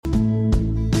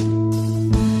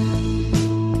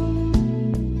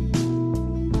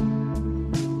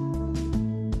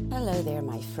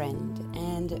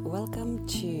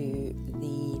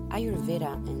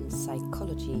Yoga and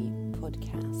Psychology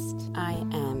podcast. I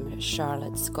am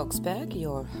Charlotte Skogsberg,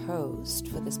 your host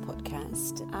for this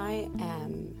podcast. I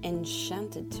am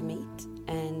enchanted to meet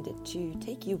and to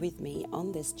take you with me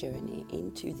on this journey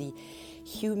into the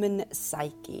human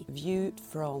psyche, viewed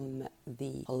from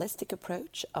the holistic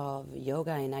approach of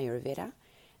yoga and Ayurveda,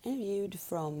 and viewed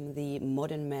from the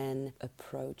modern man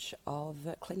approach of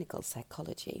clinical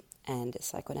psychology and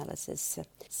psychoanalysis.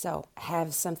 So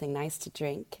have something nice to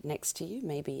drink next to you,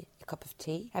 maybe a cup of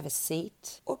tea, have a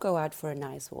seat, or go out for a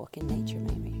nice walk in nature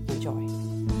maybe. Enjoy.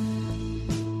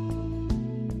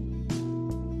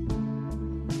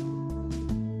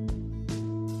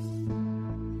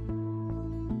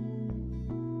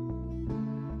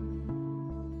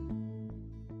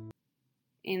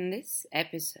 In this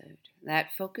episode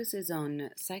that focuses on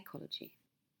psychology,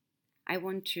 I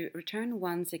want to return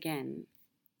once again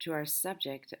to our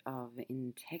subject of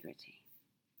integrity.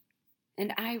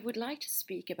 And I would like to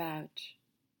speak about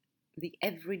the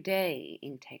everyday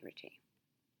integrity.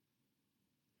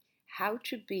 How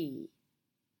to be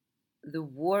the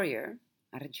warrior,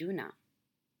 Arjuna,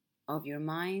 of your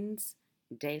mind's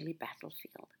daily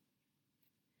battlefield.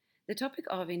 The topic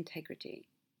of integrity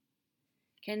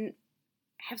can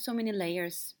have so many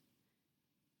layers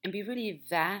and be really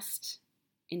vast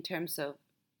in terms of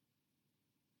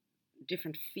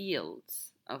different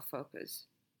fields of focus.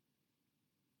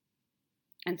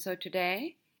 And so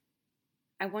today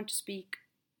I want to speak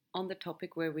on the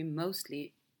topic where we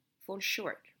mostly fall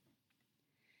short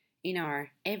in our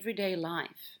everyday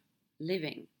life,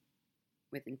 living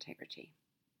with integrity.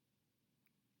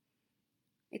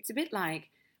 It's a bit like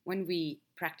when we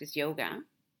practice yoga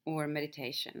or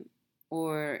meditation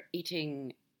or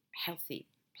eating healthy,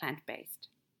 plant-based,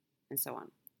 and so on.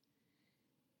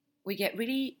 We get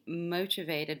really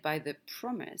motivated by the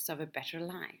promise of a better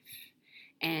life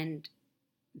and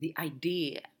the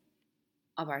idea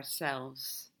of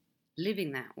ourselves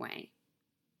living that way.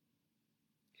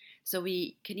 So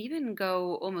we can even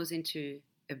go almost into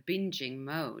a binging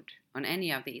mode on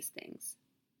any of these things.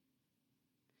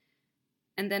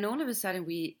 And then all of a sudden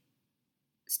we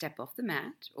step off the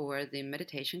mat or the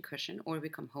meditation cushion, or we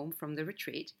come home from the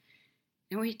retreat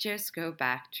and we just go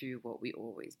back to what we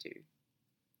always do.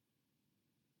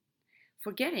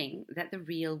 Forgetting that the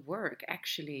real work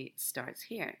actually starts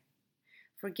here.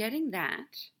 Forgetting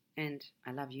that, and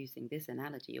I love using this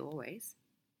analogy always,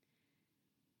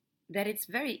 that it's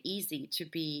very easy to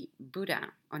be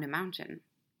Buddha on a mountain,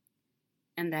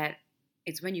 and that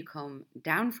it's when you come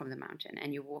down from the mountain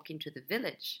and you walk into the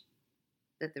village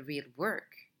that the real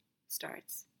work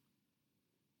starts.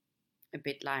 A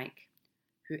bit like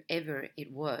whoever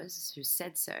it was who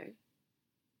said so,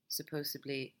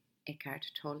 supposedly Eckhart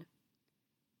Tolle.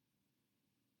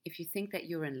 If you think that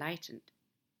you're enlightened,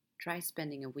 try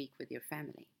spending a week with your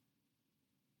family.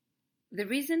 The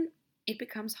reason it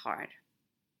becomes hard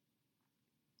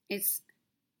is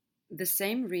the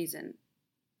same reason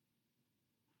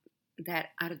that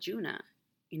Arjuna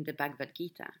in the Bhagavad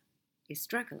Gita is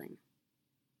struggling.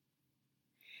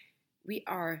 We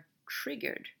are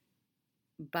triggered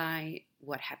by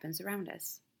what happens around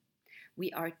us.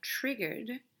 We are triggered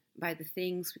by the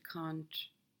things we can't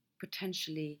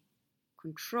potentially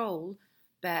control,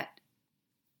 but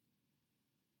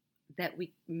that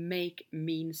we make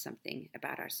mean something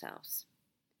about ourselves.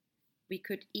 We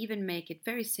could even make it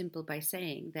very simple by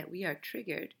saying that we are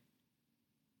triggered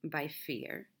by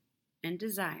fear and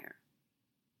desire.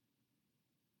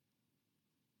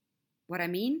 What I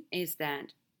mean is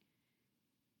that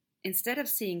instead of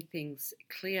seeing things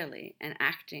clearly and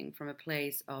acting from a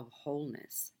place of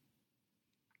wholeness,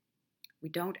 we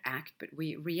don't act, but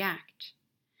we react.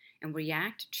 And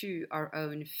react to our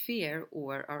own fear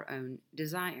or our own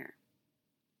desire.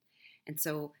 And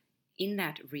so in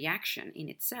that reaction in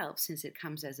itself, since it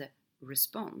comes as a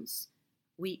response,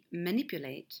 we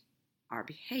manipulate our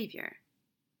behavior.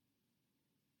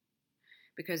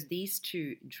 Because these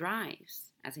two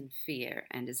drives, as in fear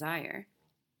and desire,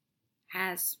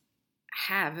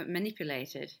 have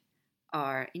manipulated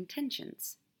our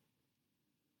intentions.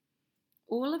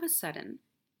 All of a sudden,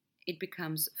 it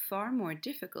becomes far more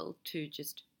difficult to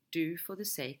just do for the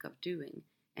sake of doing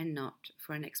and not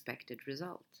for an expected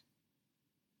result,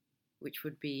 which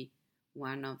would be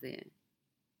one of the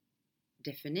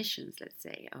definitions, let's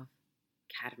say, of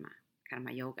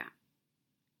karma yoga.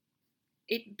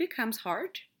 It becomes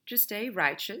hard to stay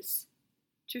righteous,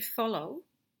 to follow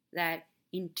that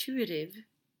intuitive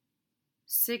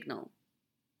signal,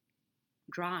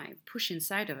 drive, push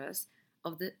inside of us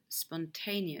of the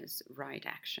spontaneous right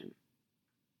action.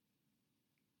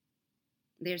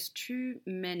 There's too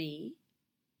many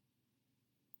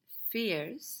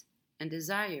fears and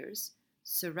desires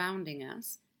surrounding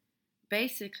us,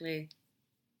 basically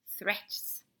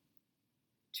threats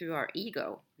to our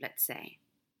ego, let's say.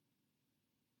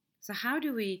 So how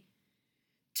do we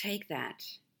take that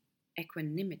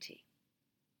equanimity,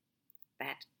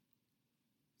 that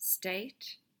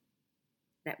state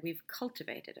that we've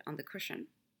cultivated on the cushion,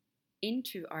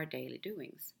 into our daily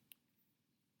doings?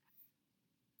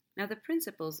 Now, the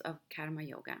principles of karma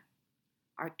yoga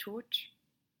are taught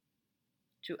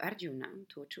to Arjuna,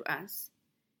 taught to us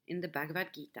in the Bhagavad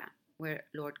Gita, where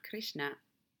Lord Krishna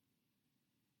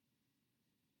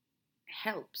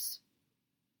helps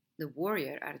the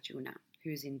warrior Arjuna,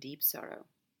 who is in deep sorrow.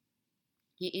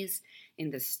 He is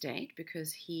in this state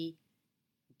because he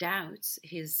doubts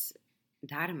his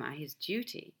dharma, his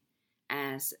duty,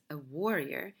 as a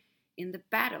warrior in the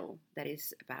battle that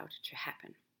is about to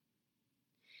happen.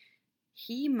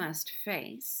 He must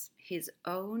face his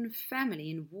own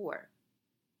family in war.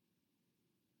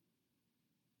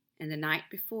 And the night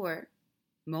before,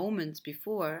 moments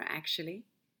before actually,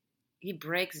 he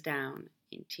breaks down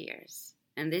in tears.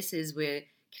 And this is where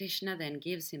Krishna then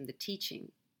gives him the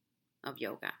teaching of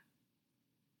yoga.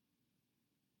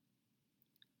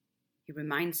 He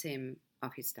reminds him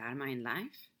of his dharma in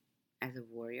life as a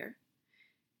warrior,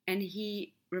 and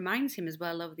he reminds him as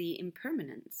well of the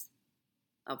impermanence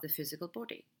of the physical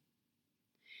body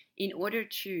in order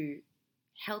to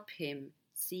help him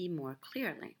see more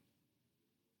clearly.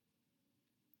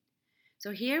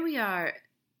 So here we are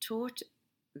taught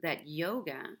that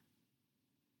yoga,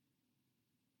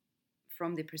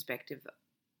 from the perspective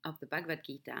of the Bhagavad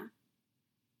Gita,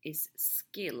 is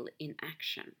skill in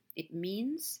action. It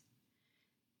means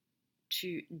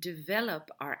to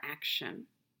develop our action,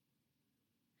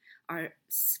 our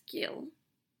skill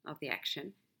of the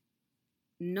action,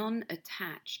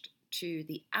 non-attached to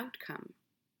the outcome,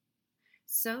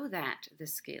 so that the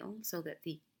skill, so that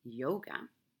the yoga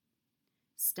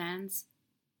stands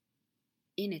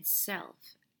in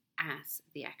itself as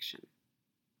the action.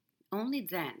 Only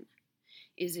then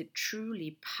is it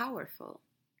truly powerful,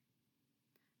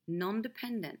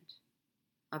 non-dependent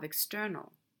of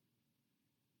external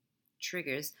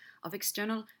triggers, of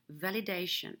external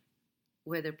validation,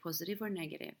 whether positive or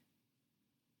negative.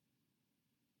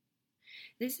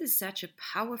 This is such a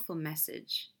powerful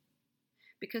message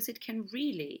because it can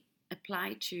really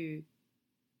apply to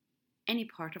any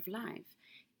part of life.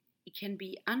 It can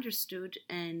be understood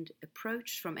and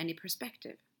approached from any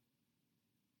perspective.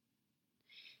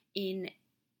 In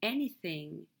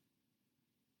anything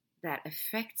that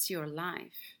affects your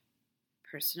life,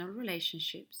 personal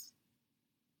relationships,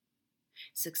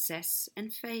 success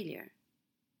and failure,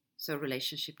 so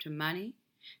relationship to money,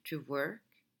 to work,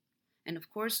 and of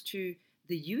course to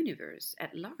the universe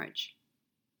at large.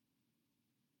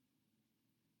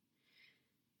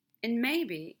 And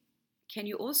maybe can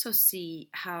you also see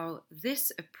how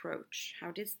this approach,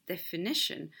 how this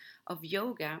definition of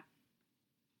yoga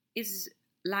is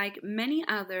like many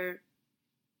other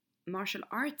martial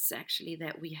arts actually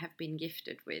that we have been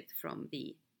gifted with from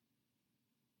the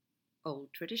old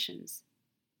traditions.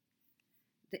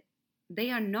 They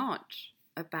are not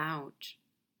about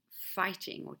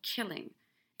fighting or killing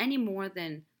any more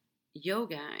than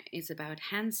yoga is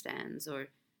about handstands or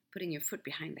putting your foot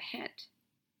behind the head.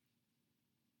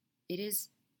 It is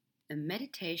a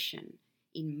meditation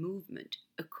in movement,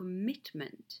 a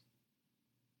commitment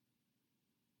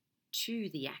to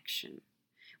the action,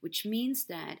 which means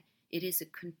that it is a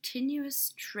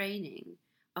continuous training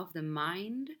of the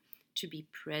mind to be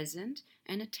present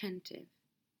and attentive.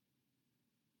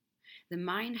 The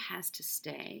mind has to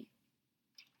stay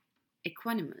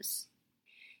equanimous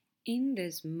in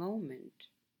this moment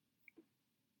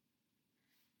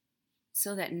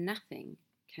so that nothing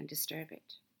can disturb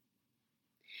it.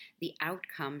 The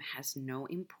outcome has no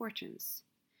importance.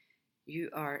 You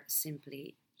are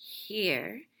simply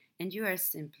here and you are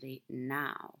simply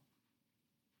now.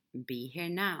 Be here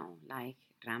now, like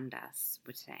Ram Dass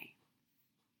would say.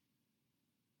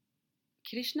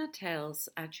 Krishna tells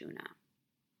Arjuna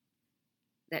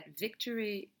that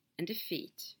victory and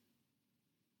defeat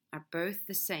are both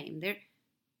the same. They're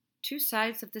two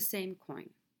sides of the same coin.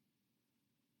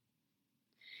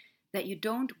 That you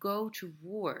don't go to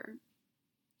war,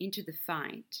 into the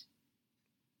fight,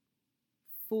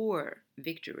 for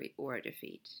victory or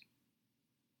defeat.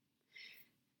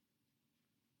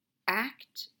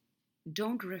 Act,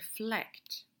 don't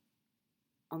reflect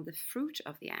on the fruit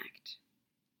of the act.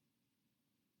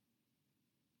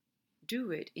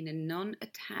 Do it in a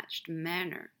non-attached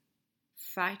manner.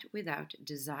 Fight without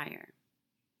desire.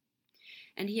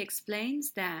 And he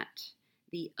explains that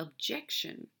the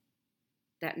objection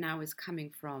that now is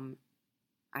coming from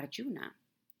Arjuna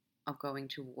of going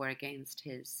to war against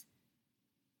his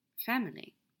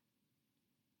family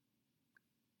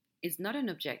is not an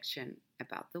objection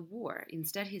about the war.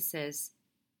 Instead, he says,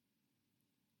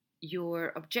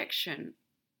 your objection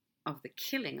of the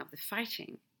killing, of the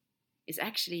fighting, is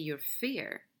actually your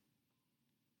fear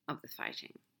of the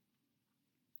fighting.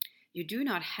 You do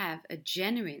not have a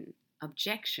genuine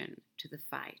objection to the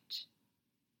fight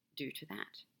due to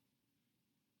that.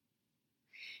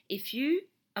 If you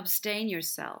abstain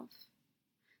yourself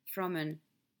from an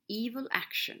evil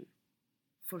action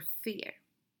for fear,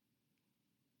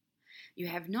 you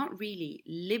have not really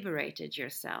liberated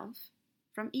yourself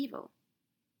from evil.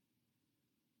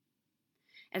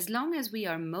 As long as we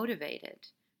are motivated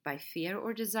by fear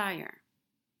or desire,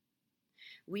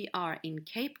 we are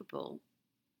incapable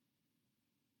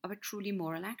of a truly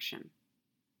moral action.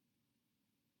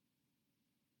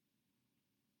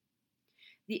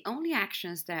 The only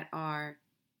actions that are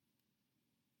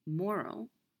moral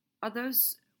are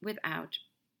those without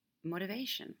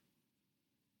motivation.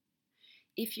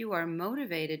 If you are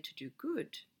motivated to do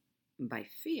good by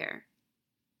fear,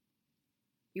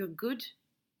 your good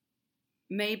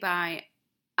may by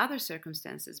other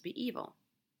circumstances be evil.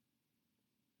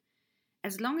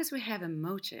 As long as we have a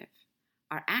motive,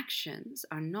 our actions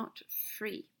are not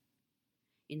free.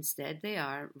 Instead, they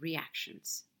are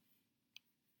reactions.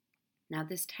 Now,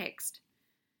 this text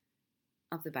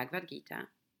of the Bhagavad Gita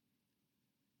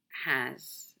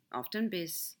has often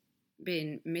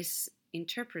been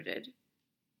misinterpreted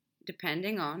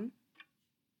depending on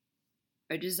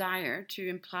a desire to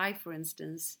imply, for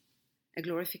instance, a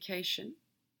glorification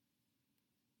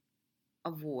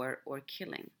of war or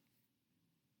killing.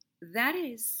 That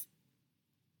is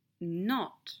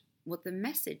not what the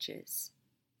message is.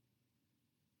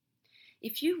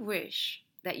 If you wish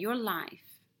that your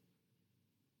life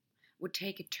would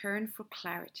take a turn for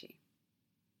clarity,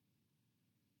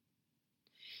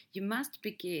 you must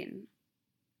begin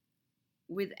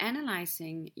with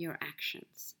analyzing your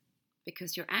actions,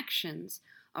 because your actions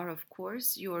are, of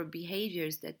course, your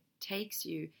behaviors that takes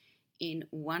you in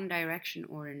one direction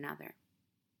or another.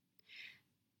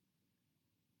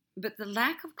 But the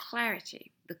lack of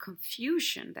clarity, the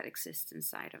confusion that exists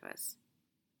inside of us,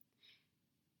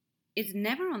 is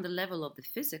never on the level of the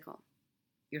physical.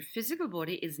 Your physical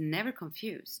body is never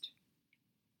confused.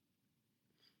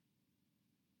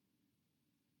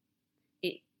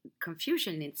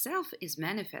 Confusion in itself is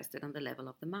manifested on the level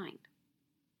of the mind.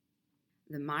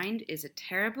 The mind is a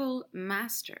terrible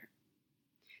master.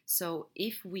 So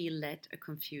if we let a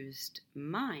confused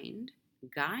mind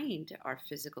guide our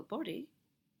physical body,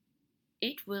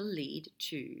 it will lead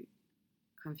to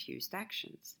confused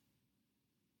actions.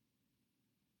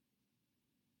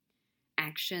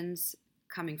 Actions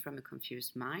coming from a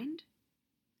confused mind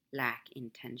lack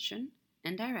intention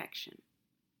and direction.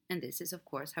 And this is, of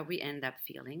course, how we end up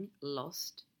feeling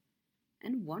lost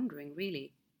and wondering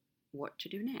really what to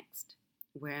do next.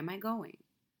 Where am I going?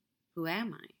 Who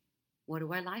am I? What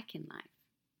do I like in life?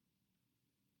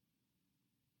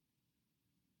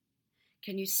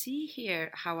 Can you see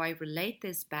here how I relate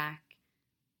this back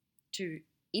to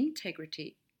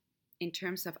integrity in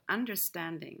terms of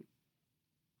understanding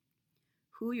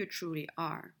who you truly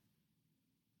are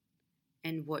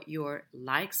and what your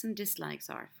likes and dislikes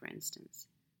are, for instance,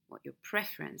 what your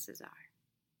preferences are?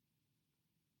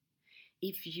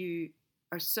 If you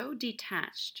are so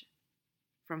detached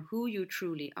from who you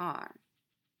truly are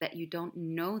that you don't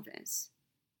know this,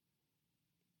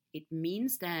 it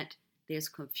means that there's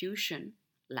confusion,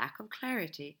 lack of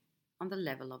clarity on the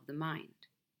level of the mind.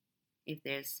 If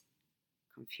there's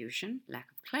confusion, lack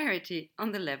of clarity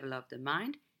on the level of the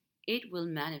mind, it will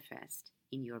manifest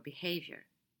in your behavior,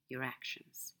 your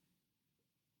actions.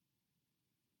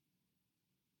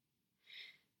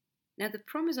 Now, the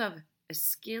promise of a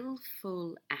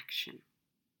skillful action,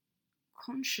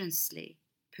 consciously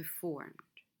performed,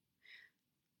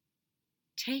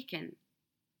 taken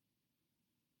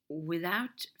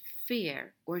without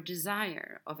fear or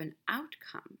desire of an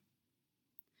outcome,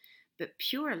 but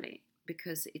purely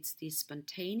because it's the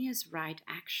spontaneous right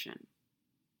action,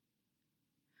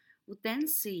 would then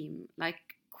seem like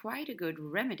quite a good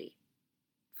remedy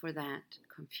for that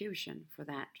confusion, for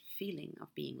that feeling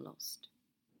of being lost.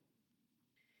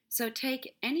 So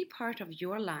take any part of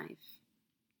your life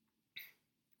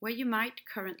where you might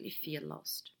currently feel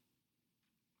lost,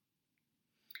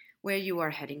 where you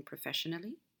are heading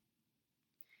professionally,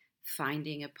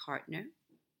 finding a partner,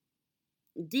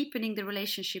 deepening the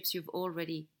relationships you've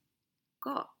already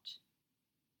got,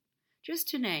 just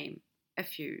to name a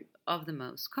few of the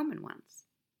most common ones.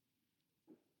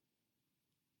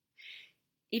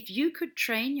 If you could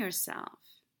train yourself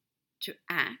to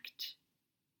act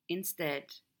instead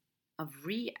of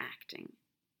reacting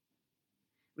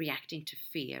to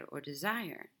fear or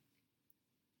desire,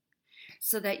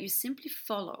 so that you simply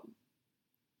follow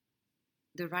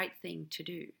the right thing to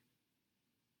do,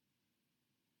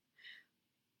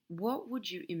 what would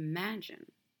you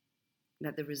imagine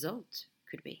that the result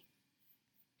could be?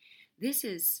 This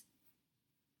is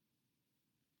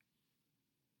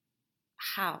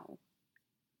how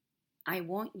I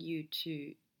want you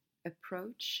to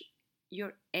approach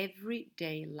your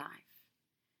everyday life,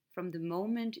 from the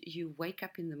moment you wake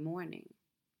up in the morning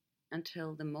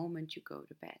until the moment you go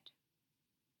to bed.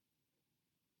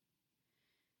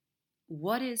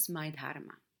 What is my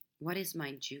dharma? What is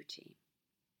my duty?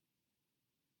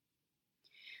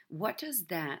 What does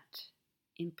that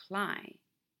imply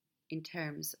in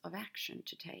terms of action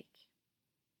to take?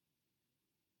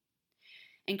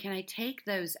 And can I take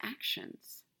those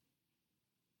actions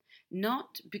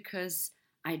not because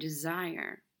I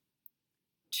desire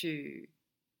to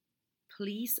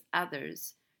please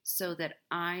others so that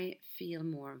I feel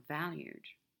more valued,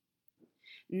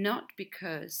 not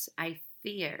because I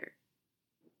fear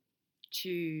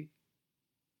to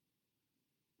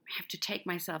have to take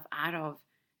myself out of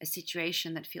a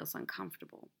situation that feels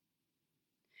uncomfortable,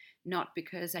 not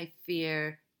because I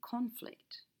fear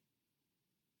conflict,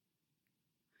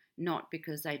 not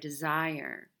because I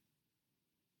desire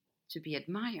to be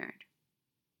admired.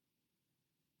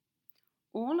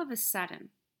 All of a sudden,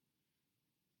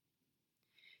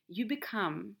 you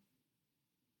become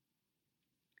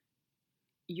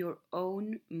your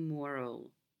own moral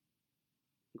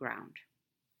ground.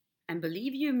 And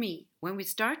believe you me, when we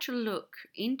start to look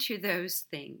into those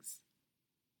things,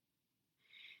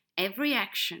 every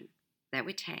action that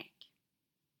we take,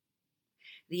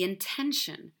 the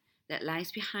intention that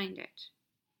lies behind it,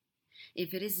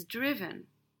 if it is driven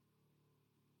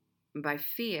by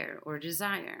fear or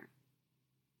desire,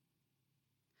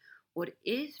 or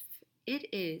if it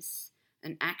is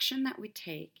an action that we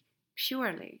take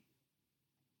purely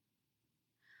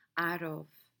out of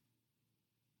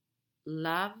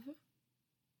love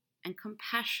and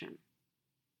compassion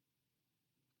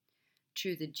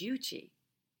to the duty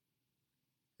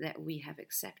that we have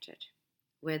accepted,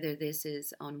 whether this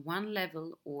is on one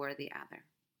level or the other.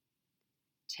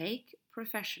 Take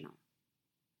professional.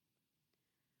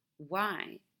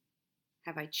 Why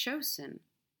have I chosen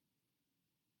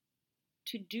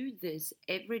to do this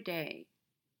every day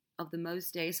of the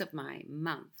most days of my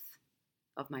month,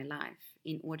 of my life,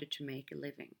 in order to make a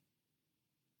living?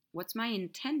 What's my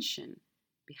intention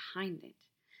behind it?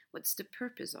 What's the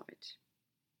purpose of it?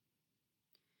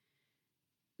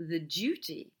 The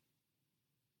duty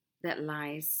that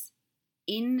lies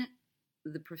in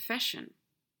the profession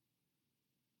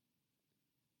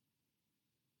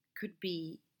could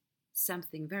be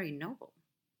something very noble.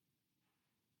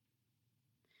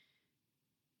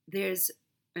 There's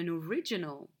an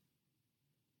original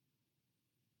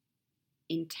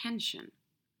intention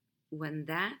when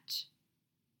that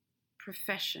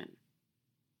profession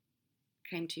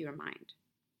came to your mind.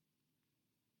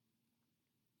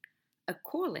 A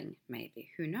calling, maybe,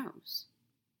 who knows?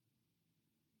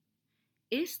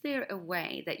 Is there a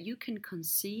way that you can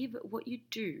conceive what you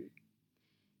do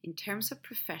in terms of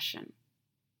profession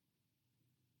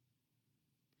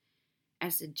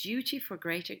as a duty for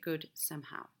greater good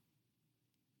somehow?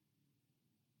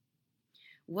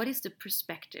 What is the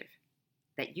perspective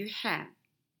that you have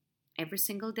every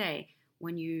single day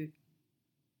when you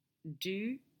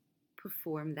do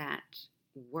perform that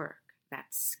work, that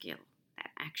skill, that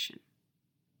action?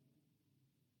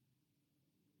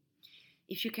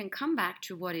 If you can come back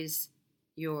to what is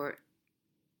your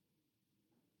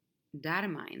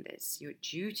dharma in this, your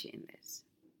duty in this,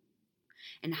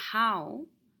 and how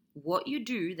what you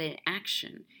do, the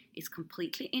action, is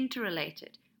completely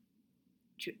interrelated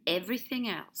to everything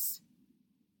else,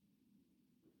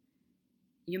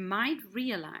 you might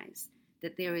realize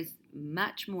that there is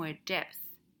much more depth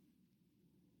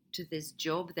to this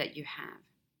job that you have,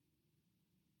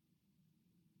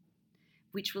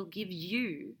 which will give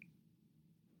you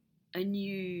a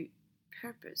new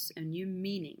purpose, a new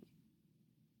meaning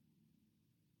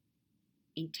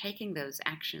in taking those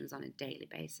actions on a daily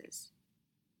basis.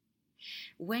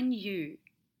 When you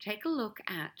take a look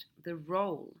at the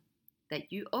role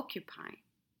that you occupy,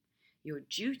 your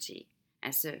duty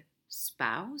as a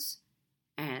spouse,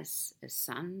 as a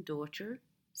son, daughter,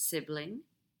 sibling,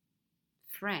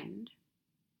 friend,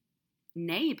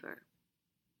 neighbor,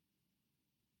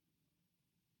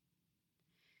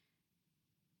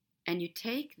 and you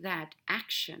take that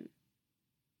action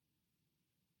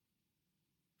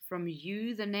from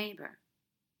you, the neighbor,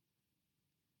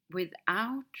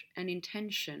 without an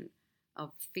intention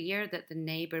of fear that the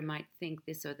neighbor might think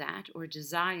this or that, or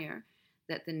desire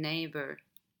that the neighbor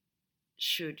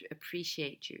should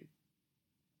appreciate you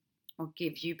or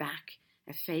give you back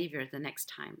a favor the next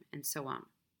time, and so on.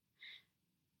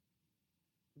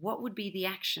 What would be the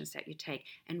actions that you take?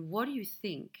 And what do you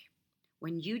think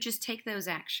when you just take those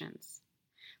actions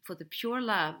for the pure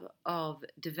love of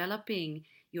developing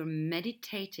your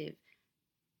meditative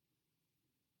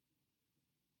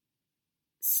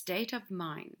state of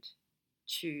mind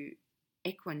to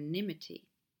equanimity,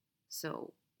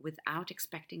 so without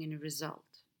expecting any result?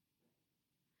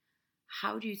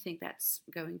 How do you think that's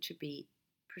going to be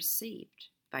perceived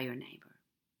by your neighbor?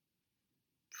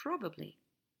 Probably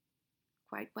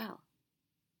quite well.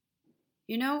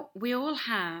 You know, we all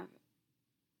have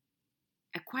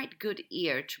a quite good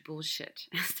ear to bullshit,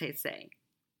 as they say,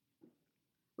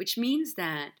 which means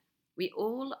that we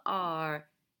all are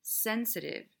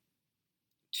sensitive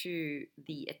to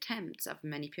the attempts of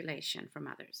manipulation from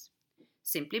others,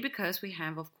 simply because we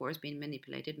have, of course, been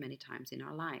manipulated many times in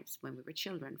our lives when we were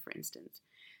children, for instance.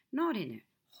 Not in a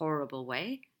horrible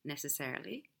way,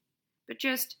 necessarily, but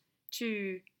just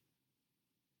to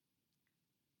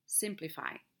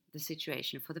simplify the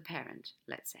situation for the parent,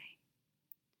 let's say.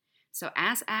 So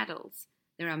as adults,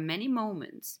 there are many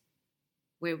moments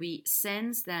where we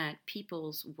sense that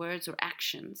people's words or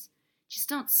actions just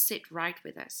don't sit right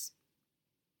with us.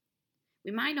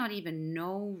 We might not even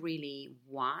know really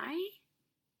why.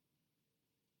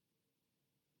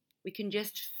 We can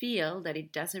just feel that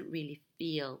it doesn't really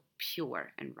feel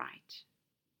pure and right.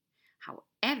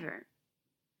 However,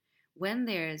 when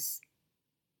there's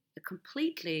a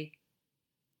completely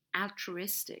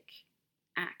altruistic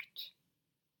act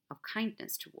of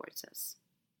kindness towards us,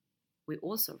 we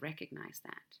also recognize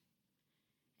that.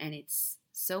 And it's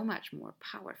so much more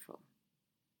powerful.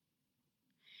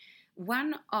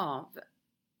 One of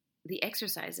the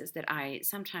exercises that I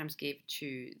sometimes give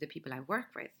to the people I work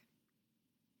with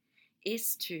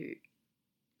is to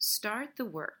start the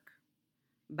work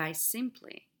by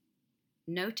simply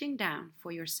noting down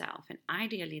for yourself, and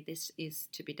ideally this is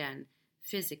to be done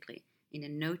physically in a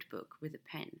notebook with a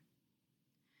pen,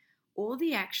 all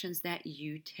the actions that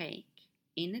you take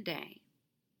in a day,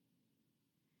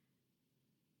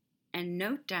 and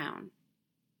note down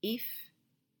if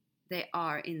they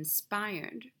are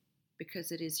inspired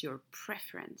because it is your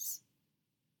preference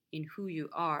in who you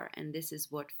are and this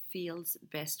is what feels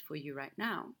best for you right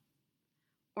now,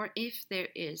 or if there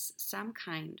is some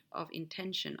kind of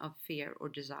intention of fear or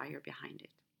desire behind it.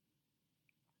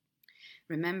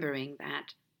 Remembering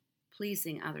that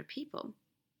pleasing other people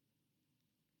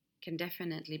can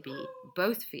definitely be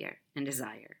both fear and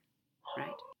desire,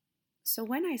 right? So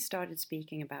when I started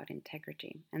speaking about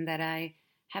integrity, and that I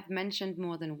have mentioned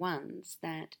more than once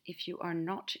that if you are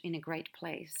not in a great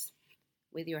place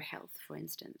with your health, for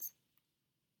instance,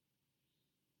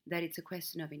 that it's a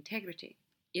question of integrity,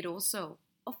 it also,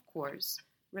 of course,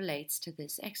 relates to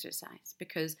this exercise.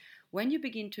 Because when you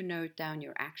begin to note down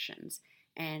your actions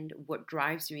and what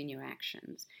drives you in your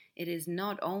actions, it is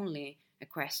not only a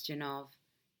question of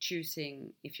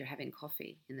choosing if you're having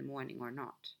coffee in the morning or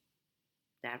not.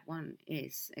 That one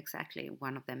is exactly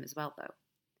one of them as well, though.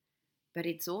 But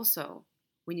it's also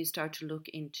when you start to look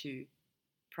into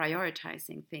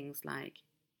prioritizing things like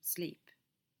sleep,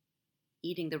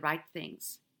 eating the right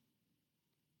things,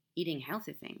 eating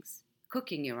healthy things,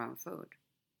 cooking your own food,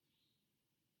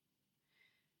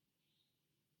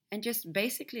 and just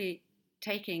basically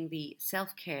taking the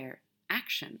self-care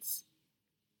actions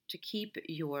to keep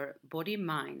your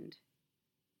body-mind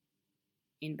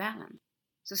in balance.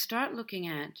 So start looking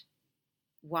at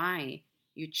why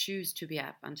you choose to be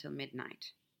up until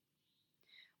midnight.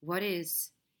 What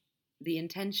is the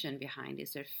intention behind?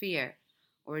 Is there fear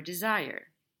or a desire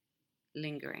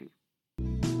lingering?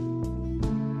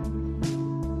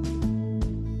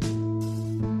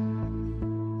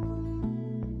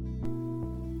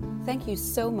 Thank you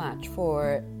so much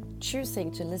for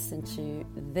choosing to listen to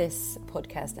this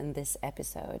podcast and this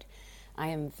episode. I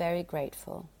am very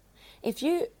grateful. If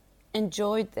you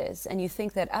enjoyed this and you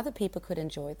think that other people could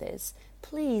enjoy this,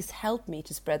 please help me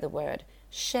to spread the word.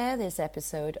 Share this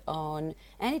episode on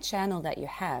any channel that you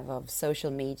have of social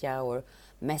media or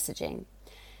messaging.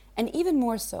 And even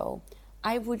more so,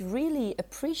 I would really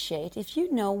appreciate if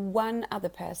you know one other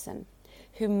person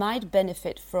who might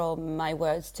benefit from my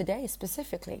words today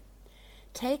specifically.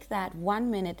 Take that 1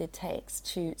 minute it takes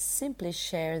to simply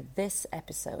share this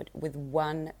episode with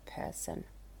one person.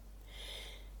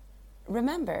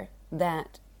 Remember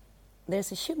that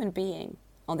there's a human being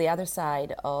on the other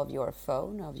side of your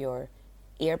phone, of your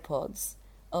earpods,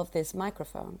 of this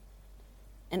microphone.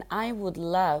 And I would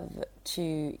love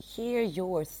to hear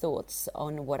your thoughts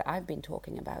on what I've been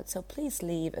talking about. So please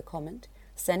leave a comment.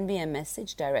 Send me a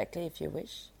message directly if you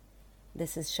wish.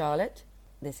 This is Charlotte.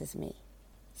 This is me.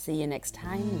 See you next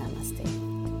time.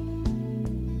 Namaste.